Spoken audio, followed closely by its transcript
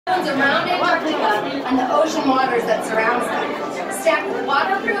Around Antarctica and the ocean waters that surrounds them. Stacked with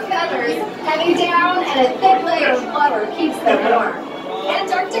waterproof feathers, hanging down, and a thick layer of blubber keeps them warm.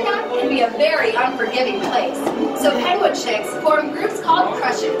 Antarctica can be a very unforgiving place, so penguin chicks form groups called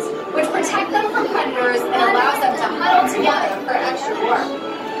crushes, which protect them from predators and allows them to huddle together for extra warmth.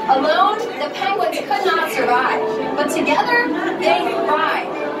 Alone, the penguins could not survive, but together, they thrive.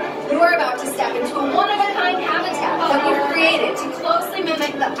 You are about to step into a one-of-a-kind habitat that we've created to closely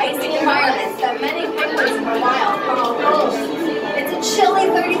mimic the icy environments that many penguins in the wild call home. It's a chilly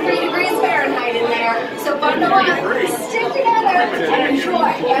 33 degrees Fahrenheit in there, so bundle up, stick together, and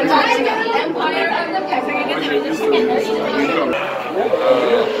enjoy Antarctica, Empire of the Penguins.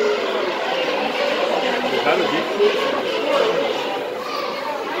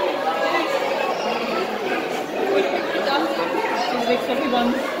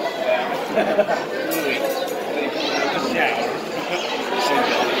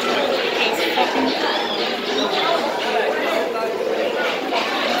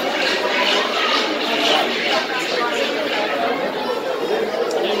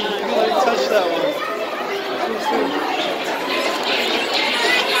 Touch that one.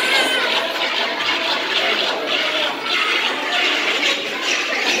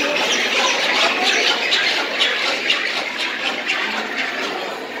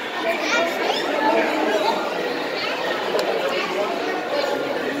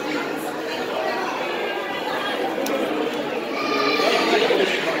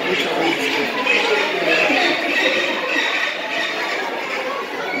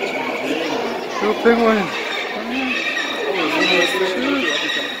 Go penguin!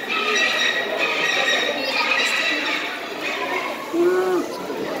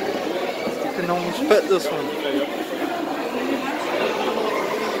 You can almost pet this one.